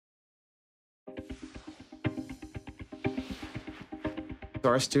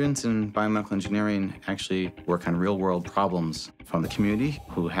Our students in biomedical engineering actually work on real-world problems from the community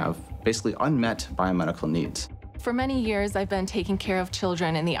who have basically unmet biomedical needs. For many years, I've been taking care of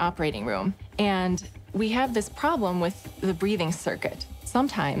children in the operating room, and we have this problem with the breathing circuit.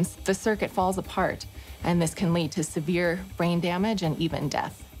 Sometimes the circuit falls apart, and this can lead to severe brain damage and even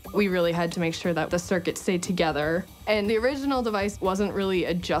death. We really had to make sure that the circuit stayed together. And the original device wasn't really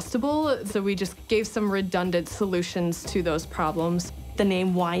adjustable, so we just gave some redundant solutions to those problems. The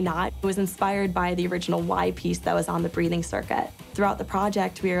name wye-not was inspired by the original wye piece that was on the breathing circuit. Throughout the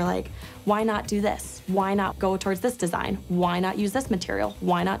project, we were like, why not do this? Why not go towards this design? Why not use this material?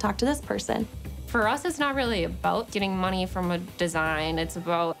 Why not talk to this person? For us, it's not really about getting money from a design. It's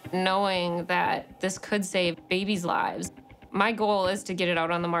about knowing that this could save babies' lives. My goal is to get it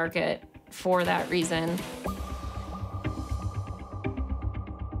out on the market for that reason.